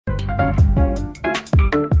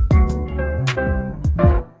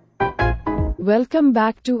Welcome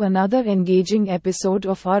back to another engaging episode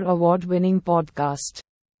of our award-winning podcast.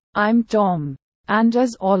 I'm Tom, and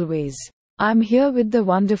as always, I'm here with the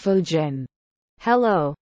wonderful Jen.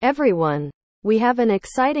 Hello, everyone. We have an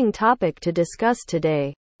exciting topic to discuss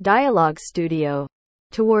today: Dialogue Studio,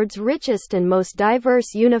 towards richest and most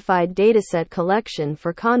diverse unified dataset collection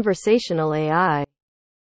for conversational AI.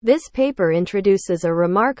 This paper introduces a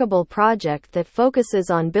remarkable project that focuses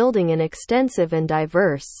on building an extensive and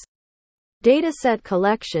diverse dataset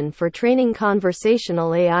collection for training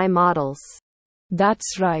conversational AI models.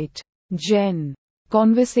 That's right, Jen.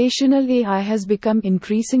 Conversational AI has become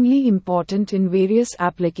increasingly important in various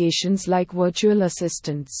applications like virtual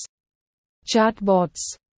assistants, chatbots,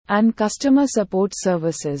 and customer support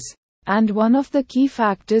services. And one of the key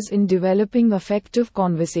factors in developing effective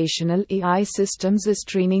conversational AI systems is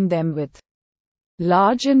training them with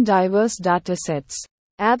large and diverse datasets.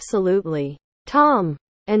 Absolutely, Tom.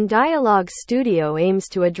 And Dialogue Studio aims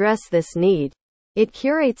to address this need. It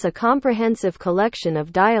curates a comprehensive collection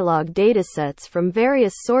of dialogue datasets from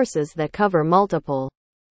various sources that cover multiple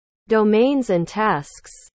domains and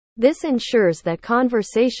tasks. This ensures that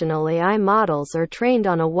conversational AI models are trained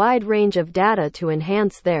on a wide range of data to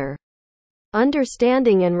enhance their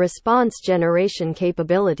understanding and response generation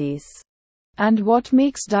capabilities. And what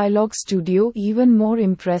makes Dialogue Studio even more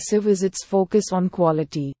impressive is its focus on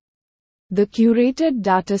quality. The curated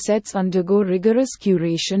datasets undergo rigorous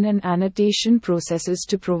curation and annotation processes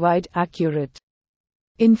to provide accurate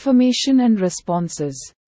information and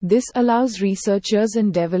responses. This allows researchers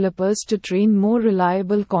and developers to train more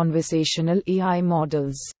reliable conversational AI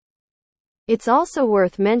models. It's also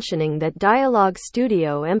worth mentioning that Dialogue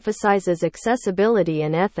Studio emphasizes accessibility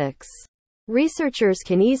and ethics. Researchers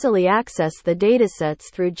can easily access the datasets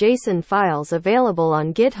through JSON files available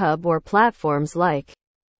on GitHub or platforms like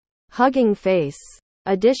Hugging Face.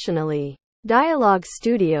 Additionally, Dialogue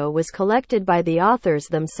Studio was collected by the authors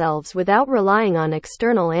themselves without relying on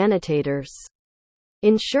external annotators,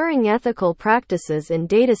 ensuring ethical practices in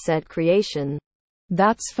dataset creation.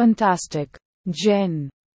 That's fantastic, Jen.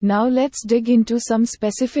 Now let's dig into some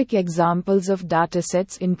specific examples of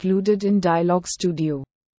datasets included in Dialogue Studio.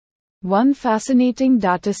 One fascinating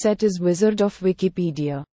dataset is Wizard of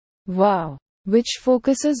Wikipedia. Wow! Which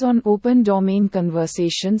focuses on open domain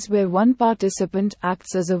conversations where one participant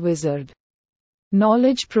acts as a wizard,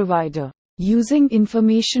 knowledge provider, using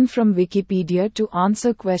information from Wikipedia to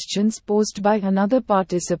answer questions posed by another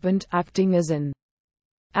participant acting as an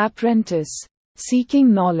apprentice,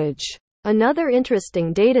 seeking knowledge. Another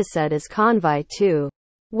interesting dataset is Convai 2,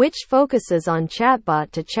 which focuses on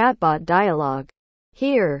chatbot to chatbot dialogue.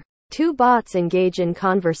 Here, two bots engage in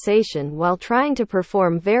conversation while trying to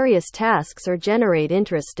perform various tasks or generate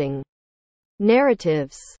interesting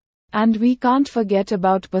narratives. And we can't forget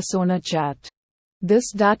about Persona Chat.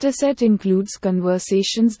 This dataset includes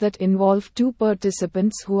conversations that involve two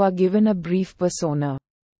participants who are given a brief persona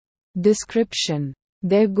description.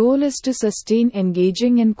 Their goal is to sustain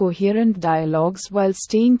engaging and coherent dialogues while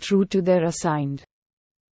staying true to their assigned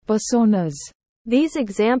personas. These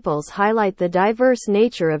examples highlight the diverse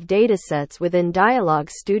nature of datasets within Dialogue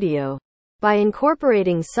Studio. By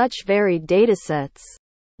incorporating such varied datasets,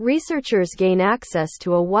 researchers gain access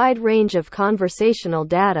to a wide range of conversational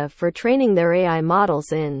data for training their AI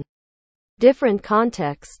models in different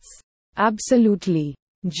contexts. Absolutely,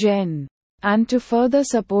 Jen. And to further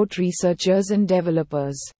support researchers and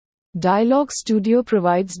developers, Dialogue Studio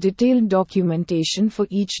provides detailed documentation for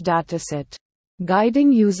each dataset,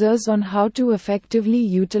 guiding users on how to effectively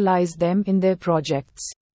utilize them in their projects.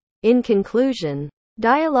 In conclusion,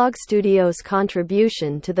 Dialogue Studio's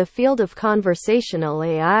contribution to the field of conversational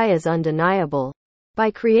AI is undeniable. By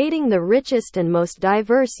creating the richest and most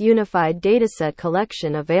diverse unified dataset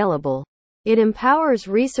collection available, it empowers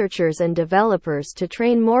researchers and developers to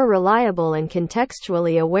train more reliable and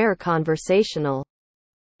contextually aware conversational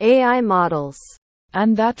AI models.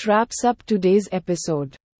 And that wraps up today's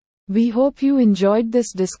episode. We hope you enjoyed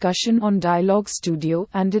this discussion on Dialogue Studio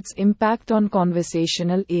and its impact on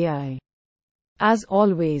conversational AI. As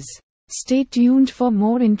always, stay tuned for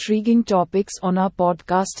more intriguing topics on our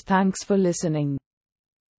podcast. Thanks for listening.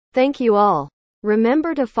 Thank you all.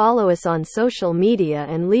 Remember to follow us on social media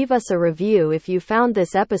and leave us a review if you found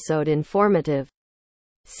this episode informative.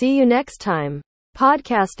 See you next time.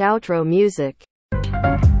 Podcast outro music.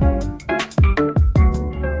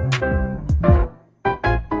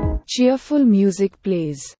 Cheerful music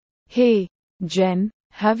plays. Hey, Jen,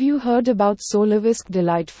 have you heard about SolarWhisk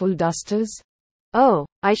delightful dusters? Oh,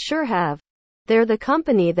 I sure have. They're the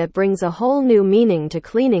company that brings a whole new meaning to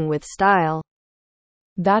cleaning with style.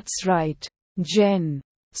 That's right, Jen.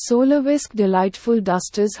 SolarWhisk Delightful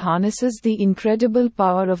Dusters harnesses the incredible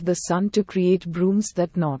power of the sun to create brooms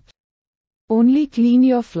that not only clean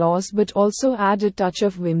your floors but also add a touch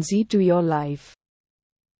of whimsy to your life.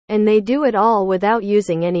 And they do it all without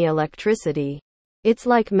using any electricity. It's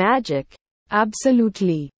like magic.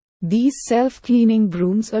 Absolutely. These self-cleaning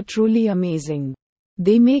brooms are truly amazing.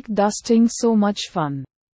 They make dusting so much fun.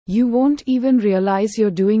 You won't even realize you're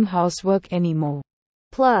doing housework anymore.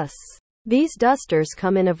 Plus, these dusters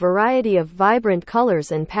come in a variety of vibrant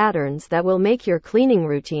colors and patterns that will make your cleaning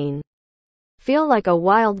routine feel like a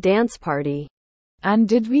wild dance party. And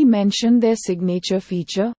did we mention their signature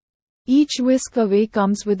feature? Each whisk away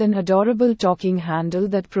comes with an adorable talking handle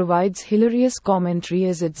that provides hilarious commentary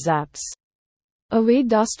as it zaps away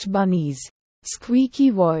dust bunnies. Squeaky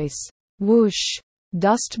voice. Whoosh.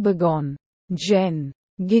 Dust begone. Jen.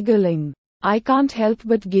 Giggling. I can't help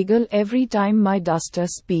but giggle every time my duster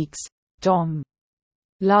speaks. Tom.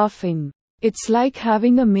 Laughing. It's like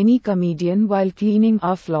having a mini comedian while cleaning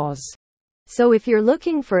our floors. So if you're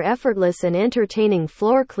looking for effortless and entertaining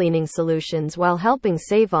floor cleaning solutions while helping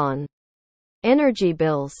save on energy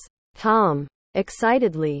bills, Tom,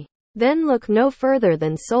 excitedly, then look no further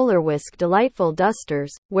than SolarWhisk Delightful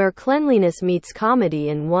Dusters, where cleanliness meets comedy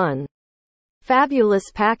in one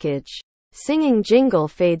fabulous package. Singing jingle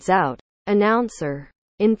fades out. Announcer.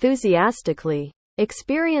 Enthusiastically.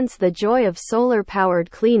 Experience the joy of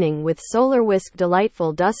solar-powered cleaning with SolarWhisk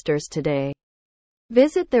Delightful Dusters today.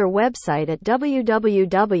 Visit their website at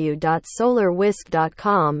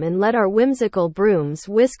www.solarwhisk.com and let our whimsical brooms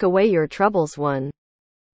whisk away your troubles one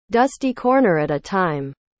dusty corner at a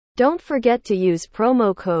time. Don't forget to use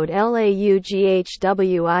promo code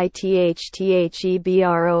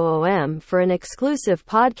LAUGHWITHTHEBROOM for an exclusive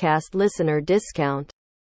podcast listener discount.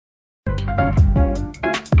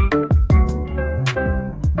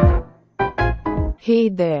 Hey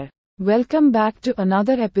there. Welcome back to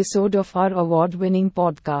another episode of our award-winning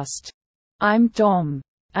podcast. I'm Tom,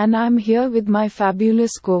 and I'm here with my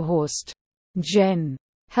fabulous co-host, Jen.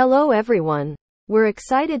 Hello everyone. We're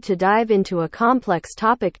excited to dive into a complex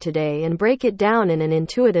topic today and break it down in an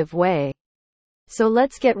intuitive way. So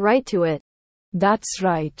let's get right to it. That's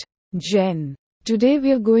right, Jen. Today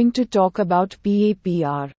we're going to talk about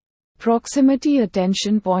PAPR, Proximity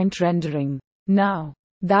Attention Point Rendering. Now,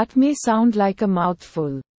 that may sound like a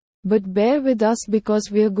mouthful, but bear with us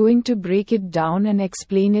because we're going to break it down and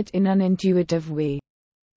explain it in an intuitive way.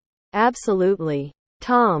 Absolutely,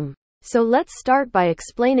 Tom. So let's start by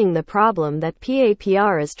explaining the problem that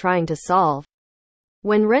PAPR is trying to solve.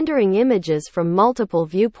 When rendering images from multiple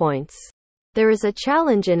viewpoints, there is a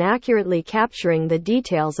challenge in accurately capturing the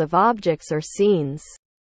details of objects or scenes.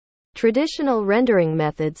 Traditional rendering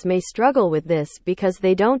methods may struggle with this because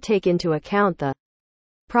they don't take into account the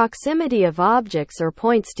proximity of objects or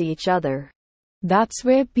points to each other. That's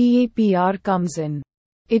where PAPR comes in.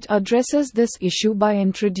 It addresses this issue by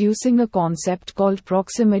introducing a concept called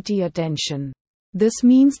proximity attention. This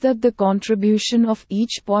means that the contribution of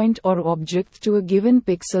each point or object to a given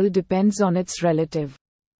pixel depends on its relative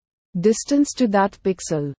distance to that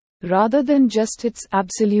pixel, rather than just its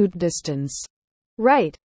absolute distance.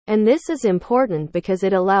 Right. And this is important because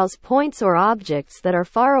it allows points or objects that are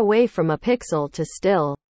far away from a pixel to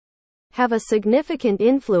still have a significant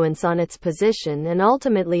influence on its position and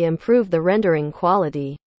ultimately improve the rendering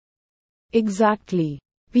quality. Exactly.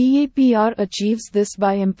 PAPR achieves this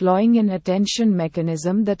by employing an attention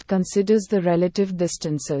mechanism that considers the relative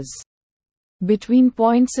distances between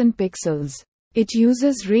points and pixels. It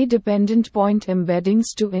uses ray-dependent point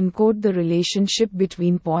embeddings to encode the relationship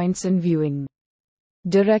between points and viewing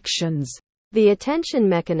directions. The attention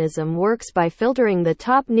mechanism works by filtering the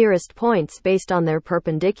top nearest points based on their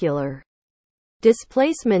perpendicular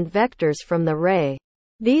displacement vectors from the ray.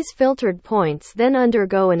 These filtered points then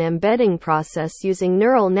undergo an embedding process using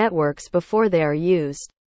neural networks before they are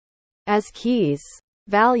used as keys,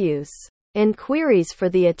 values, and queries for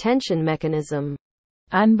the attention mechanism.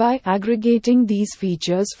 And by aggregating these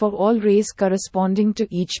features for all rays corresponding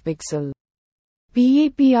to each pixel,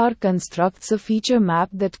 PAPR constructs a feature map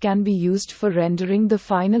that can be used for rendering the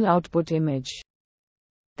final output image.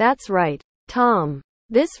 That's right, Tom.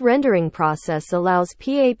 This rendering process allows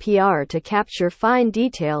PAPR to capture fine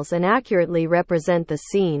details and accurately represent the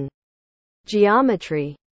scene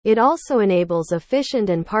geometry. It also enables efficient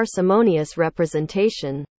and parsimonious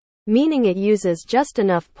representation, meaning it uses just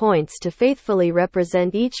enough points to faithfully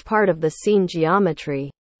represent each part of the scene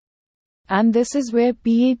geometry. And this is where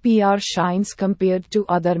PAPR shines compared to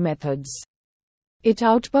other methods. It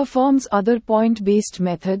outperforms other point-based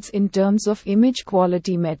methods in terms of image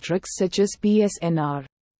quality metrics such as PSNR,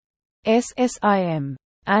 SSIM,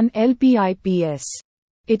 and LPIPS.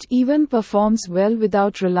 It even performs well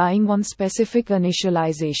without relying on specific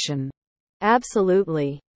initialization.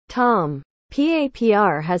 Absolutely. Tom.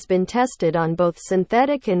 PAPR has been tested on both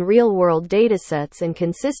synthetic and real-world datasets and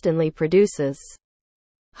consistently produces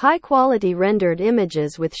high-quality rendered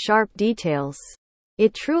images with sharp details.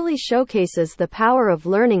 It truly showcases the power of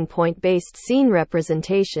learning point-based scene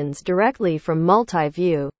representations directly from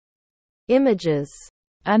multi-view images.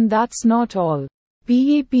 And that's not all.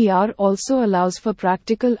 PAPR also allows for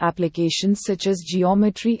practical applications such as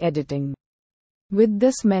geometry editing. With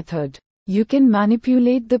this method, you can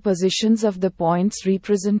manipulate the positions of the points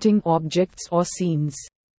representing objects or scenes,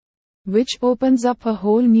 which opens up a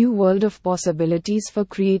whole new world of possibilities for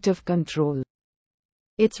creative control.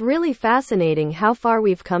 It's really fascinating how far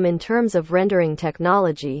we've come in terms of rendering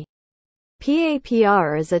technology.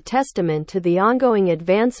 PAPR is a testament to the ongoing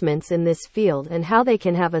advancements in this field and how they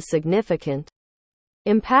can have a significant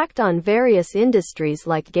impact on various industries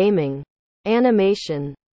like gaming,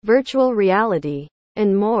 animation, virtual reality,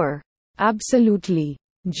 and more. Absolutely,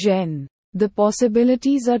 Jen. The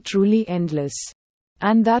possibilities are truly endless.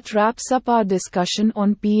 And that wraps up our discussion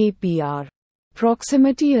on PAPR,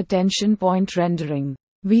 proximity attention point rendering.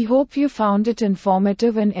 We hope you found it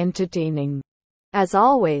informative and entertaining. As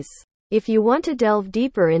always, if you want to delve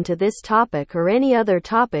deeper into this topic or any other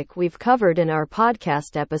topic we've covered in our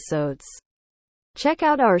podcast episodes, check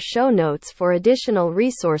out our show notes for additional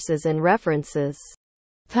resources and references.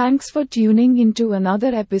 Thanks for tuning into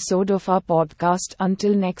another episode of our podcast.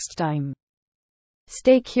 Until next time.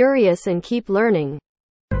 Stay curious and keep learning.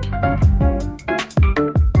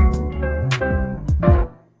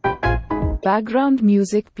 Background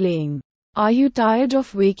music playing. Are you tired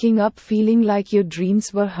of waking up feeling like your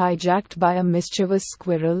dreams were hijacked by a mischievous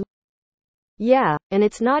squirrel? Yeah, and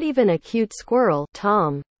it's not even a cute squirrel,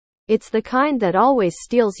 Tom. It's the kind that always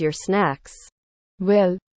steals your snacks.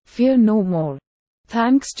 Well, fear no more.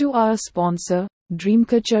 Thanks to our sponsor,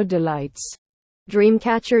 Dreamcatcher Delights.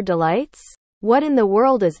 Dreamcatcher Delights? What in the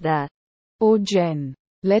world is that? Oh Jen,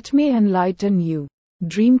 let me enlighten you.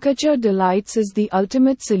 Dreamcatcher Delights is the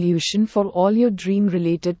ultimate solution for all your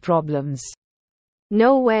dream-related problems.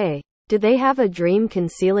 No way. Do they have a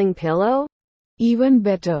dream-concealing pillow? Even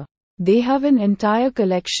better. They have an entire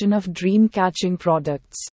collection of dream-catching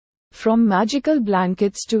products. From magical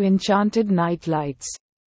blankets to enchanted nightlights.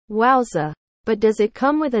 Wowza. But does it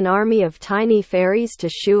come with an army of tiny fairies to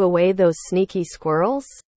shoo away those sneaky squirrels?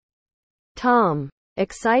 Tom.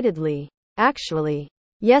 Excitedly. Actually.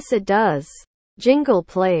 Yes it does. Jingle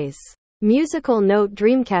plays. Musical note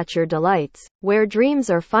Dreamcatcher Delights, where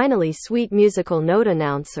dreams are finally sweet musical note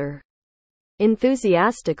announcer.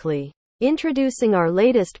 Enthusiastically. Introducing our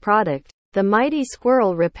latest product, the Mighty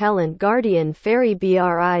Squirrel Repellent Guardian Fairy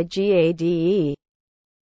BRIGADE.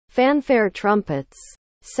 Fanfare trumpets.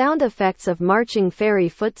 Sound effects of marching fairy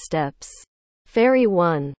footsteps. Fairy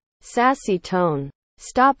 1. Sassy tone.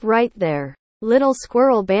 Stop right there, little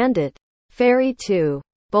squirrel bandit. Fairy 2.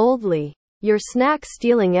 Boldly. Your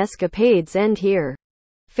snack-stealing escapades end here.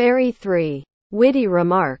 Fairy 3. Witty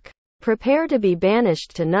remark. Prepare to be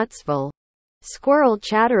banished to Nutsville. Squirrel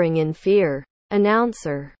chattering in fear.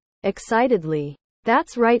 Announcer. Excitedly.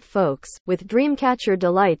 That's right folks, with Dreamcatcher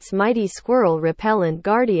Delights Mighty Squirrel Repellent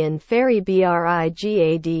Guardian Fairy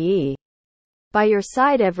BRIGADE. By your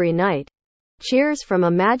side every night. Cheers from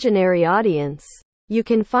imaginary audience. You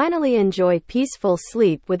can finally enjoy peaceful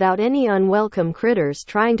sleep without any unwelcome critters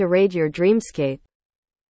trying to raid your dreamscape.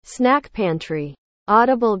 Snack pantry.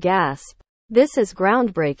 Audible gasp. This is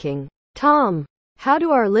groundbreaking. Tom, how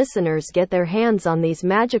do our listeners get their hands on these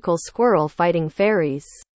magical squirrel-fighting fairies?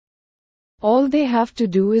 All they have to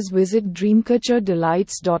do is visit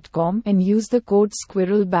dreamcatcherdelights.com and use the code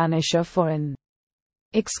SquirrelBanisher for an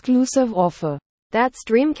exclusive offer. That's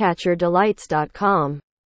dreamcatcherdelights.com.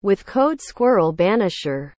 With code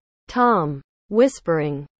SquirrelBanisher. Tom.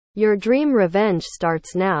 Whispering. Your dream revenge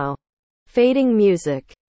starts now. Fading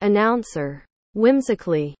music. Announcer.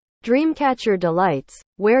 Whimsically. Dreamcatcher Delights,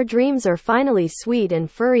 where dreams are finally sweet and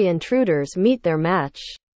furry intruders meet their match.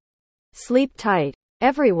 Sleep tight,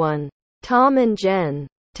 everyone. Tom and Jen.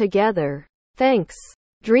 Together. Thanks.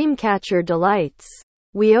 Dreamcatcher Delights.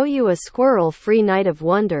 We owe you a squirrel-free night of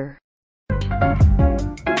wonder.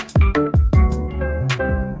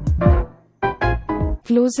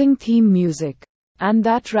 Closing theme music. And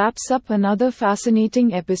that wraps up another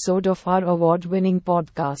fascinating episode of our award-winning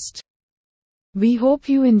podcast. We hope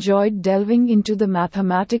you enjoyed delving into the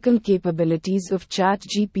mathematical capabilities of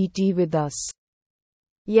ChatGPT with us.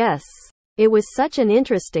 Yes. It was such an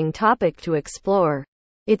interesting topic to explore.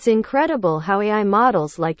 It's incredible how AI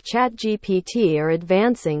models like ChatGPT are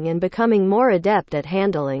advancing and becoming more adept at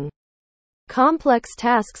handling complex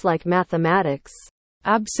tasks like mathematics.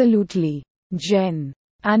 Absolutely, Jen.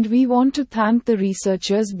 And we want to thank the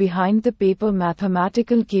researchers behind the paper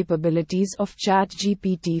Mathematical Capabilities of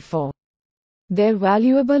ChatGPT for their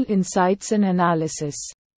valuable insights and analysis.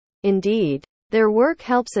 Indeed. Their work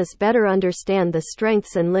helps us better understand the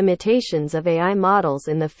strengths and limitations of AI models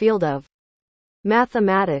in the field of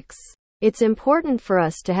mathematics. It's important for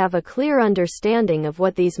us to have a clear understanding of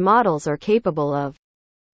what these models are capable of,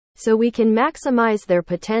 so we can maximize their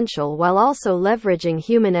potential while also leveraging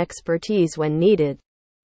human expertise when needed.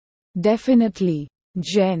 Definitely,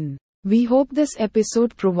 Jen. We hope this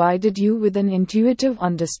episode provided you with an intuitive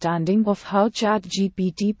understanding of how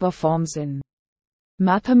ChatGPT performs in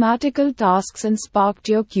mathematical tasks and sparked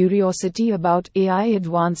your curiosity about AI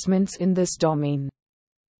advancements in this domain.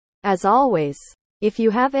 As always, if you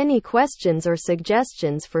have any questions or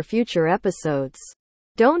suggestions for future episodes,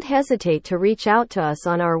 don't hesitate to reach out to us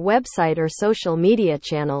on our website or social media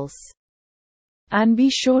channels. And be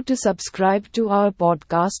sure to subscribe to our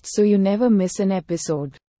podcast so you never miss an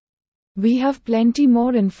episode. We have plenty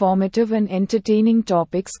more informative and entertaining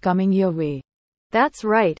topics coming your way. That's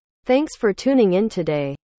right. Thanks for tuning in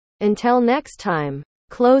today. Until next time.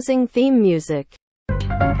 Closing theme music.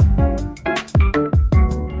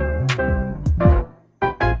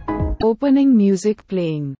 Opening music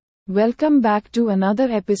playing. Welcome back to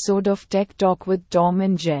another episode of Tech Talk with Tom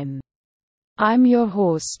and Jen. I'm your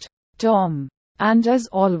host, Tom. And as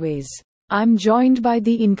always, I'm joined by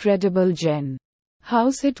the incredible Jen.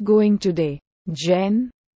 How's it going today,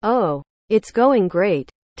 Jen? Oh, it's going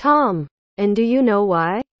great, Tom. And do you know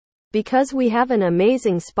why? Because we have an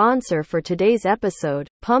amazing sponsor for today's episode,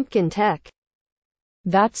 Pumpkin Tech.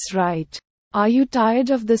 That's right. Are you tired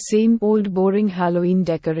of the same old boring Halloween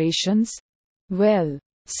decorations? Well,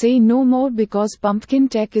 say no more because Pumpkin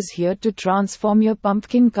Tech is here to transform your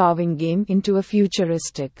pumpkin carving game into a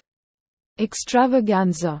futuristic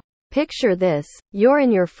extravaganza. Picture this, you're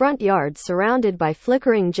in your front yard surrounded by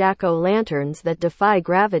flickering jack-o'-lanterns that defy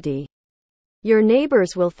gravity. Your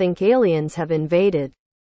neighbors will think aliens have invaded.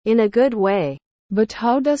 In a good way. But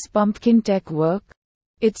how does Pumpkin Tech work?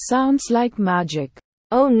 It sounds like magic.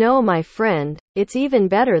 Oh no, my friend, it's even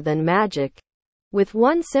better than magic. With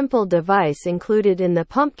one simple device included in the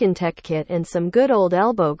Pumpkin Tech kit and some good old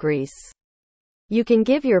elbow grease, you can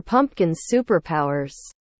give your pumpkins superpowers.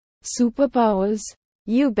 Superpowers?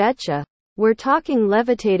 You betcha. We're talking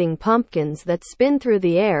levitating pumpkins that spin through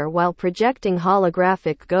the air while projecting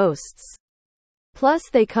holographic ghosts. Plus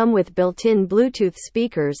they come with built-in Bluetooth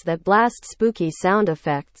speakers that blast spooky sound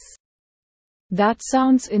effects. That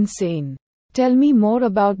sounds insane. Tell me more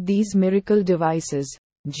about these miracle devices,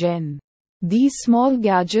 Jen. These small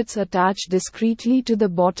gadgets attach discreetly to the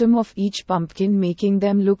bottom of each pumpkin, making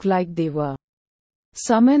them look like they were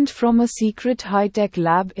summoned from a secret high-tech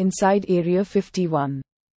lab inside Area 51.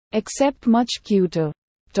 Except much cuter.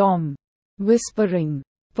 Tom. Whispering.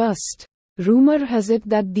 Psst. Rumor has it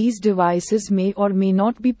that these devices may or may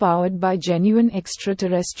not be powered by genuine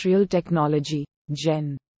extraterrestrial technology,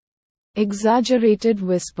 Jen. Exaggerated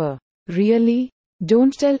whisper. Really?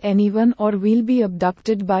 Don't tell anyone or we'll be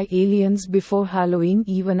abducted by aliens before Halloween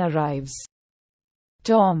even arrives.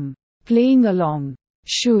 Tom. Playing along.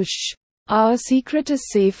 Shush. Our secret is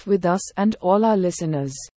safe with us and all our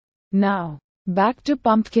listeners. Now, back to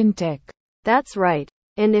Pumpkin Tech. That's right.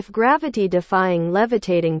 And if gravity-defying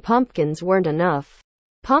levitating pumpkins weren't enough,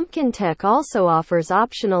 Pumpkin Tech also offers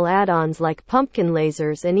optional add-ons like pumpkin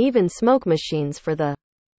lasers and even smoke machines for the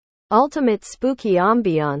ultimate spooky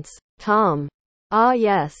ambiance, Tom. Ah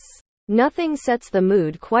yes. Nothing sets the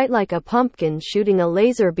mood quite like a pumpkin shooting a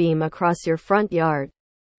laser beam across your front yard.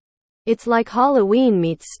 It's like Halloween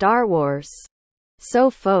meets Star Wars. So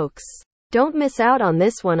folks, don't miss out on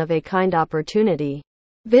this one-of-a-kind opportunity.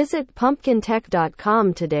 Visit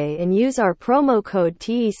pumpkintech.com today and use our promo code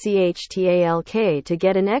cs.AI to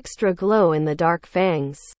get an extra glow in the dark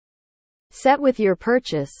fangs set with your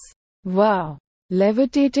purchase. Wow.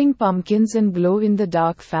 Levitating pumpkins and glow in the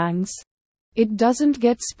dark fangs? It doesn't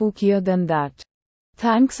get spookier than that.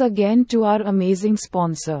 Thanks again to our amazing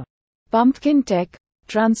sponsor, Pumpkin Tech,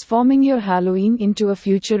 transforming your Halloween into a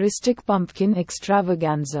futuristic pumpkin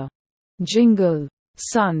extravaganza. Jingle.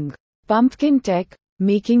 Sung. Pumpkin Tech,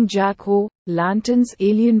 making jack-o'-lanterns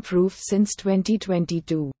alien-proof since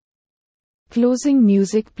 2022. Closing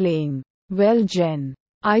music playing. Well, Jen,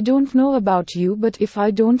 I don't know about you, but if I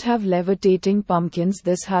don't have levitating pumpkins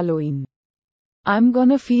this Halloween, I'm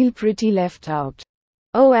gonna feel pretty left out.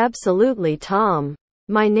 Oh, absolutely, Tom.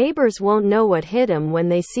 My neighbors won't know what hit 'em when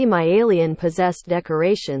they see my alien-possessed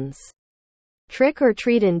decorations. Trick or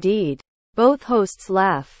treat indeed. Both hosts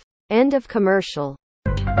laugh. End of commercial.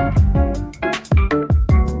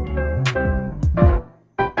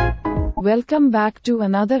 Welcome back to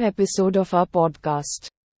another episode of our podcast.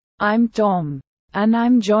 I'm Tom, and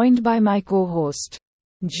I'm joined by my co-host,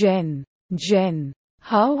 Jen. Jen,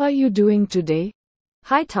 how are you doing today?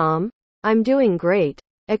 Hi, Tom. I'm doing great.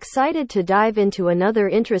 Excited to dive into another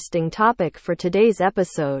interesting topic for today's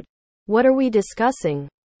episode. What are we discussing?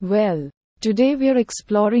 Well, today we're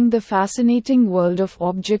exploring the fascinating world of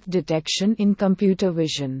object detection in computer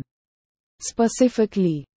vision.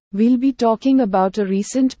 Specifically, we'll be talking about a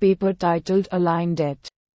recent paper titled Aligned,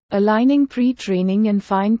 Aligning Pre-Training and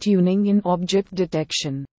Fine-Tuning in Object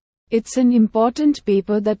Detection. It's an important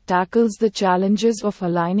paper that tackles the challenges of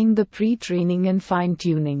aligning the pre-training and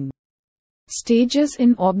fine-tuning stages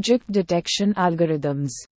in object detection algorithms.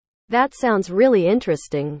 That sounds really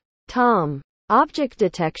interesting, Tom. Object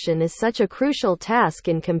detection is such a crucial task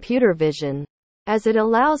in computer vision, as it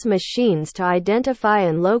allows machines to identify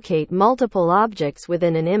and locate multiple objects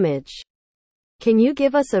within an image. Can you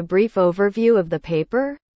give us a brief overview of the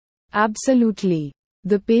paper? Absolutely.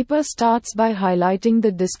 The paper starts by highlighting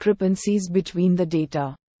the discrepancies between the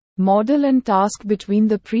data model and task between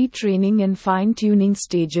the pre-training and fine-tuning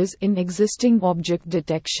stages in existing object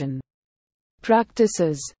detection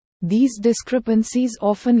practices. These discrepancies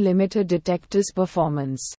often limit a detector's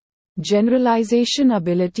performance, generalization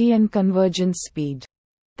ability, and convergence speed.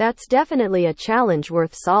 That's definitely a challenge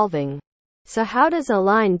worth solving. So how does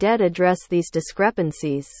Aligned address these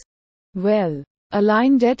discrepancies? Well,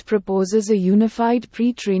 Aligned proposes a unified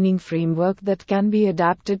pre-training framework that can be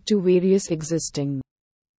adapted to various existing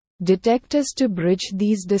detectors to bridge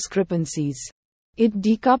these discrepancies. It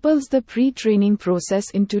decouples the pre-training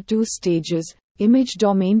process into two stages: image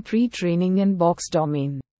domain pre-training and box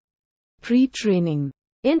domain pre-training.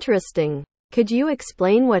 Interesting. Could you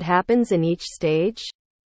explain what happens in each stage?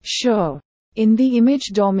 Sure. In the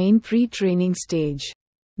image domain pre-training stage,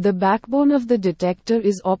 the backbone of the detector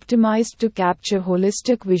is optimized to capture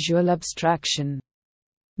holistic visual abstraction.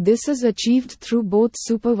 This is achieved through both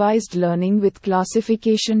supervised learning with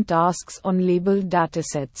classification tasks on labeled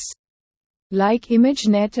datasets, like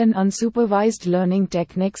ImageNet, and unsupervised learning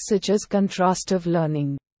techniques such as contrastive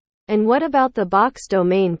learning. And what about the box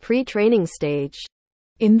domain pre-training stage?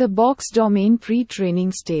 In the box domain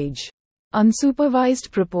pre-training stage, unsupervised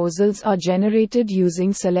proposals are generated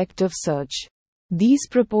using selective search. These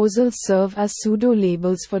proposals serve as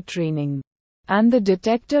pseudo-labels for training, and the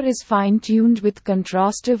detector is fine-tuned with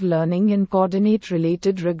contrastive learning and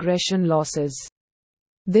coordinate-related regression losses.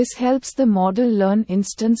 This helps the model learn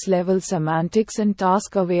instance-level semantics and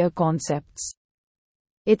task-aware concepts.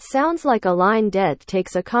 It sounds like Aligned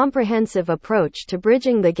takes a comprehensive approach to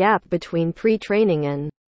bridging the gap between pre-training and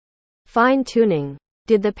fine-tuning.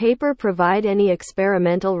 Did the paper provide any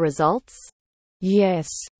experimental results? Yes,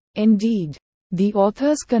 indeed. The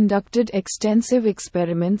authors conducted extensive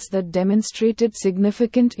experiments that demonstrated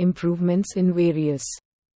significant improvements in various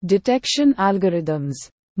detection algorithms,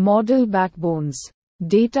 model backbones,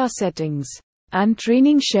 data settings, and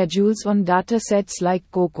training schedules on datasets like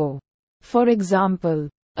COCO. For example,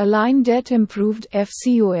 Aligned improved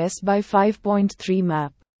FCOS by 5.3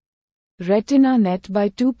 map, RetinaNet by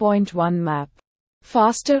 2.1 map,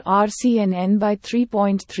 faster RCNN by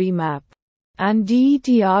 3.3 map, and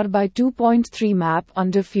DETR by 2.3 map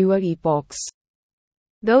under fewer epochs.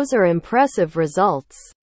 Those are impressive results.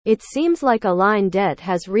 It seems like Aligned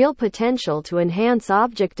has real potential to enhance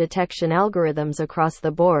object detection algorithms across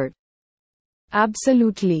the board.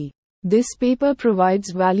 Absolutely. This paper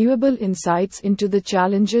provides valuable insights into the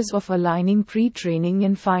challenges of aligning pre-training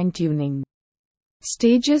and fine-tuning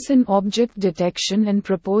stages in object detection and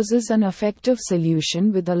proposes an effective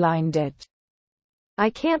solution with Aligned. I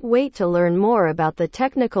can't wait to learn more about the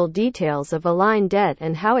technical details of Aligned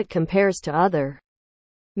and how it compares to other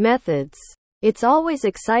methods. It's always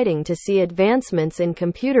exciting to see advancements in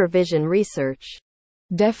computer vision research.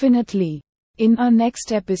 Definitely. In our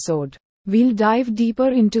next episode, we'll dive deeper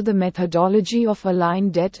into the methodology of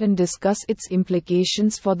Aligned and discuss its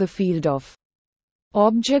implications for the field of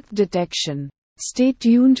object detection. Stay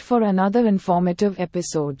tuned for another informative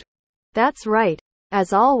episode. That's right.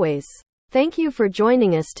 As always, thank you for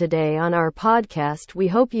joining us today on our podcast. We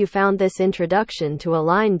hope you found this introduction to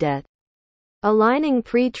Aligned, aligning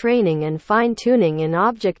pre-training and fine-tuning in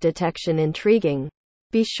object detection intriguing.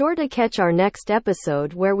 Be sure to catch our next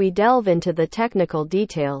episode where we delve into the technical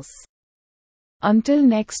details. Until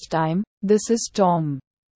next time, this is Tom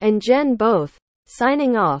and Jen both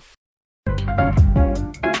Signing off.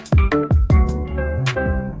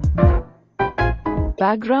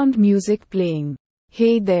 Background music playing.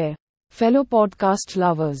 Hey there, fellow podcast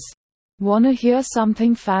lovers. Wanna hear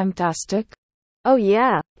something fantastic? Oh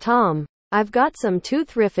yeah, Tom. I've got some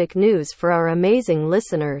toothrific news for our amazing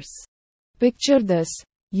listeners. Picture this.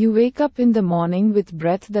 You wake up in the morning with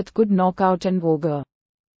breath that could knock out an ogre.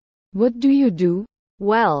 What do?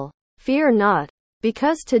 Well, fear not,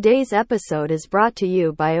 because today's episode is brought to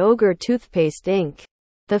you by Ogre Toothpaste Inc.,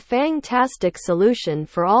 the fantastic solution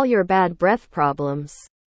for all your bad breath problems.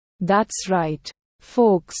 That's right,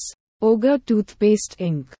 folks. Ogre Toothpaste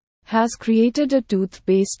Inc. has created a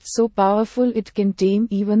toothpaste so powerful it can tame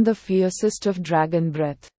even the fiercest of dragon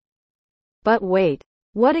breath. But wait,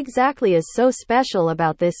 what exactly is so special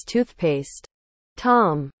about this toothpaste?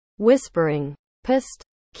 Tom, whispering. Psst.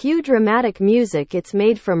 Cue dramatic music. It's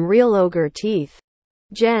made from real ogre teeth.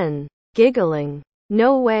 Jen, giggling.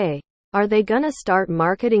 No way. Are they gonna start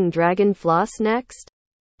marketing dragon floss next?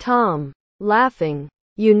 Tom, laughing.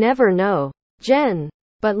 You never know. Jen,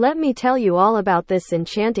 but let me tell you all about this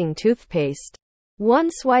enchanting toothpaste. One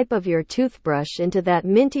swipe of your toothbrush into that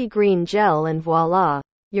minty green gel and voila,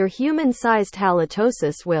 your human-sized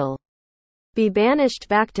halitosis will be banished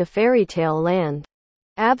back to fairy tale land.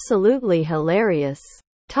 Absolutely hilarious.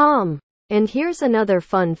 Tom, and here's another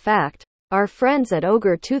fun fact. Our friends at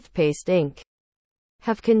Ogre Toothpaste Inc.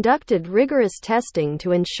 have conducted rigorous testing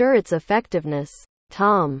to ensure its effectiveness.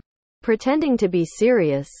 Tom, pretending to be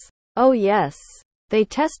serious. Oh yes. They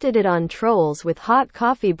tested it on trolls with hot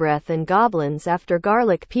coffee breath and goblins after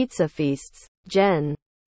garlic pizza feasts. Jen,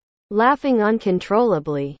 laughing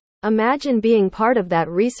uncontrollably. Imagine being part of that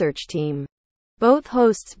research team. Both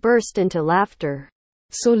hosts burst into laughter.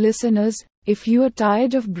 So listeners, if you are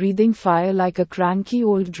tired of breathing fire like a cranky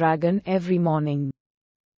old dragon every morning,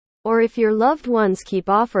 or if your loved ones keep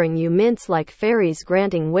offering you mints like fairies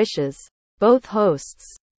granting wishes, both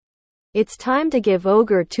hosts, it's time to give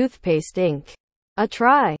Ogre Toothpaste Inc. a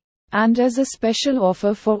try. And as a special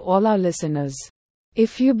offer for all our listeners,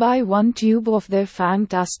 if you buy one tube of their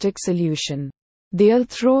fantastic solution, they'll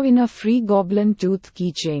throw in a free goblin tooth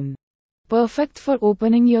keychain. Perfect for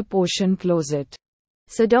opening your potion closet.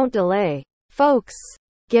 So don't delay. Folks,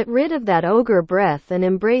 get rid of that ogre breath and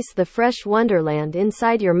embrace the fresh wonderland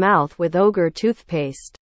inside your mouth with Ogre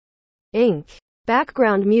Toothpaste Inc.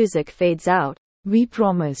 Background music fades out. We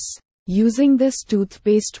promise. Using this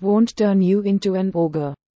toothpaste won't turn you into an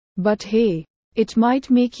ogre. But hey, it might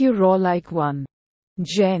make you raw like one.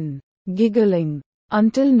 Jen, giggling.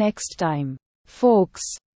 Until next time, folks,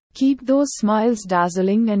 keep those smiles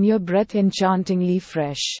dazzling and your breath enchantingly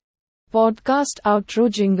fresh. Podcast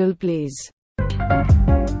outro jingle plays.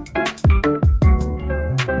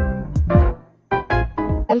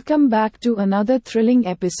 Welcome back to another thrilling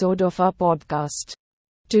episode of our podcast.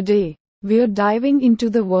 Today, we're diving into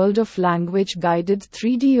the world of language-guided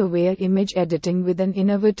 3D-aware image editing with an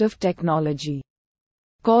innovative technology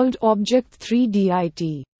called Object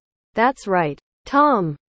 3DIT. That's right,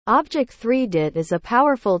 Tom. Object 3DIT is a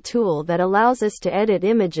powerful tool that allows us to edit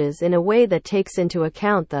images in a way that takes into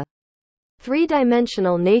account the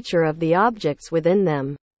three-dimensional nature of the objects within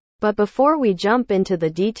them. But before we jump into the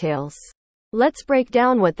details, let's break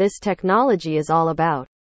down what this technology is all about.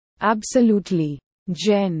 Absolutely,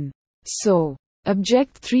 Jen. So,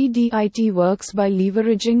 Object 3DIT works by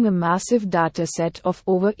leveraging a massive dataset of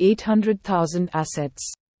over 800,000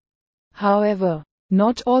 assets. However,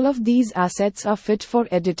 not all of these assets are fit for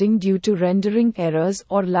editing due to rendering errors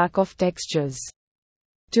or lack of textures.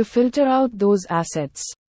 To filter out those assets,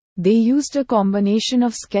 they used a combination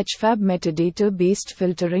of Sketchfab metadata-based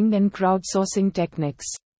filtering and crowdsourcing techniques.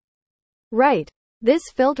 Right. This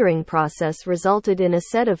filtering process resulted in a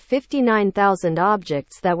set of 59,000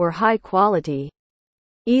 objects that were high quality,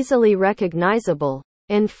 easily recognizable,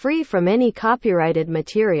 and free from any copyrighted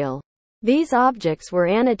material. These objects were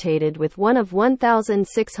annotated with one of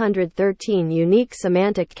 1,613 unique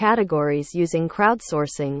semantic categories using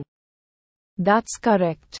crowdsourcing. That's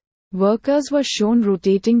correct. Workers were shown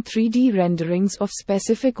rotating 3D renderings of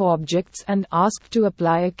specific objects and asked to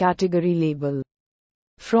apply a category label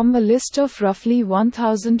from a list of roughly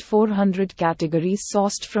 1,400 categories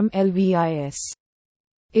sourced from LVIS.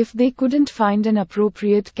 If they couldn't find an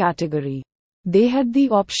appropriate category, they had the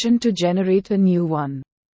option to generate a new one.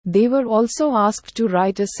 They were also asked to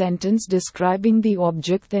write a sentence describing the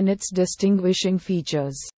object and its distinguishing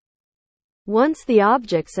features. Once the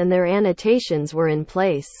objects and their annotations were in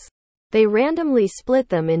place, they randomly split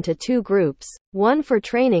them into two groups, one for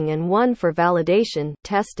training and one for validation,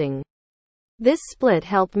 testing. This split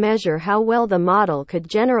helped measure how well the model could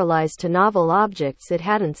generalize to novel objects it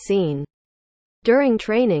hadn't seen during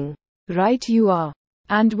training. Right you are.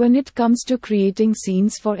 And when it comes to creating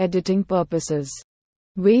scenes for editing purposes.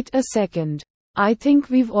 Wait a second. I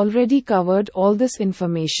think we've already covered all this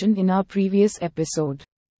information in our previous episode.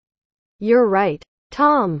 You're right,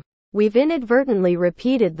 Tom. We've inadvertently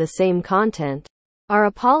repeated the same content. Our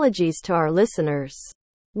apologies to our listeners.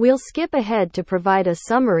 We'll skip ahead to provide a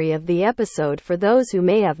summary of the episode for those who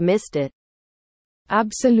may have missed it.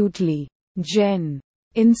 Absolutely, Jen.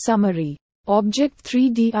 In summary, Object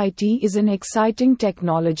 3D is an exciting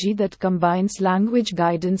technology that combines language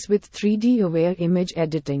guidance with 3D-aware image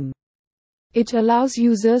editing. It allows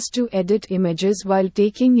users to edit images while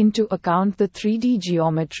taking into account the 3D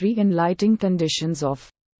geometry and lighting conditions of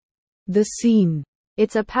the scene.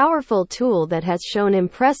 It's a powerful tool that has shown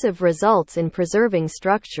impressive results in preserving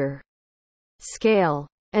structure, scale,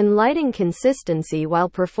 and lighting consistency while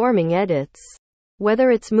performing edits. Whether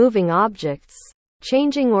it's moving objects,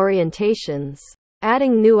 changing orientations,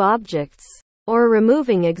 adding new objects, or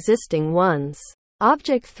removing existing ones,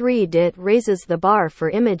 Object 3D raises the bar for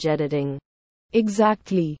image editing.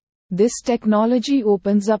 Exactly. This technology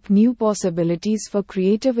opens up new possibilities for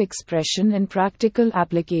creative expression and practical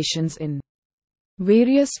applications in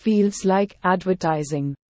various fields like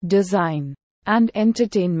advertising, design, and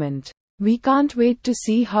entertainment. We can't wait to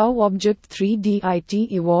see how Object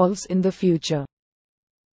 3D evolves in the future.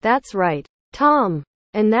 That's right, Tom.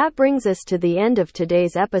 And that brings us to the end of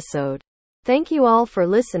today's episode. Thank you all for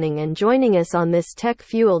listening and joining us on this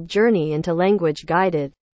tech-fueled journey into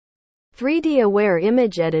language-guided 3D-aware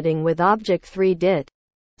image editing with Object 3D.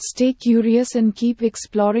 Stay curious and keep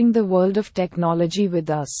exploring the world of technology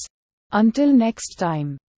with us. Until next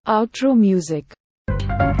time. Outro music.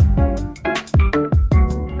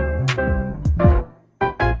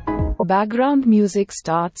 Background music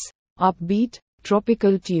starts. Upbeat,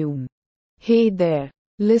 tropical tune. Hey there,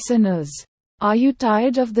 listeners. Are you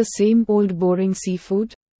tired of the same old boring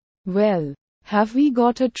seafood? Well, have we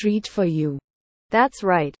got a treat for you? That's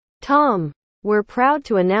right, Tom. We're proud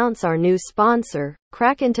to announce our new sponsor,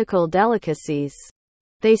 Crackintical Delicacies.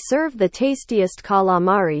 They serve the tastiest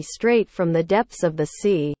calamari straight from the depths of the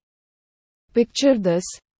sea. Picture this,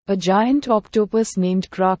 a giant octopus named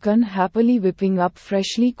Kraken happily whipping up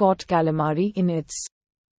freshly caught calamari in its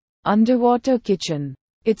underwater kitchen.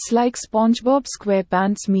 It's like SpongeBob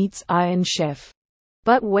SquarePants meets Iron Chef.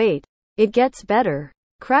 But wait, it gets better.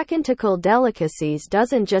 Crackintical Delicacies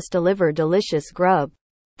doesn't just deliver delicious grub.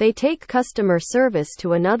 They take customer service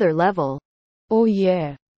to another level. Oh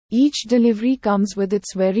yeah. Each delivery comes with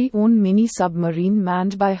its very own mini submarine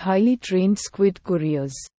manned by highly trained squid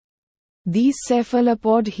couriers. These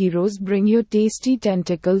cephalopod heroes bring your tasty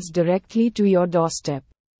tentacles directly to your doorstep.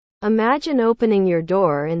 Imagine opening your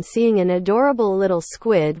door and seeing an adorable little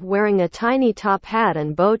squid wearing a tiny top hat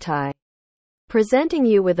and bow tie, presenting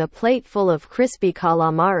you with a plate full of crispy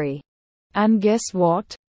calamari. And guess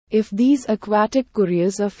what? If these aquatic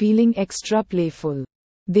couriers are feeling extra playful,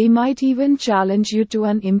 they might even challenge you to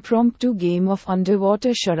an impromptu game of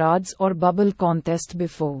underwater charades or bubble contest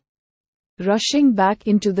before rushing back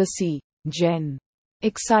into the sea. Jen.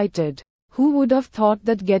 Excited. Who would have thought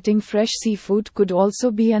that getting fresh seafood could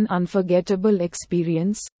also be an unforgettable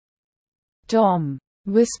experience? Tom.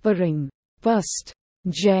 Whispering. Pust.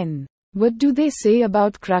 Jen. What do they say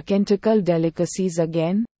about Crackintical Delicacies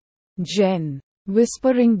again? Jen.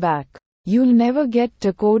 Whispering back. You'll never get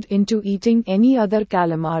tacoed into eating any other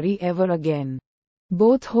calamari ever again.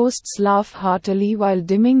 Both hosts laugh heartily while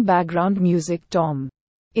dimming background music. Tom.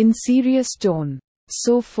 In serious tone.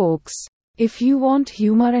 So folks, if you want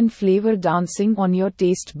humor and flavor dancing on your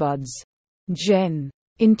taste buds. Jen.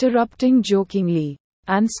 Interrupting jokingly.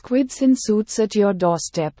 And squids in suits at your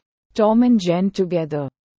doorstep. Tom and Jen together.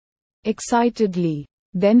 Excitedly.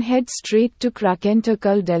 Then head straight to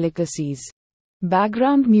Crackintical Delicacies.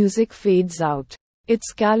 Background music fades out.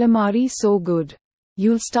 It's calamari so good.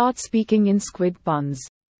 You'll start speaking in squid puns.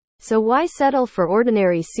 So why settle for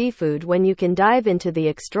ordinary seafood when you can dive into the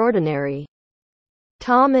extraordinary?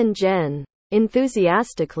 Tom and Jen.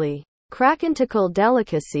 Enthusiastically. Crackintical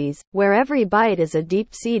Delicacies, where every bite is a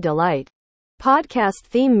deep sea delight. Podcast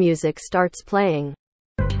theme music starts playing.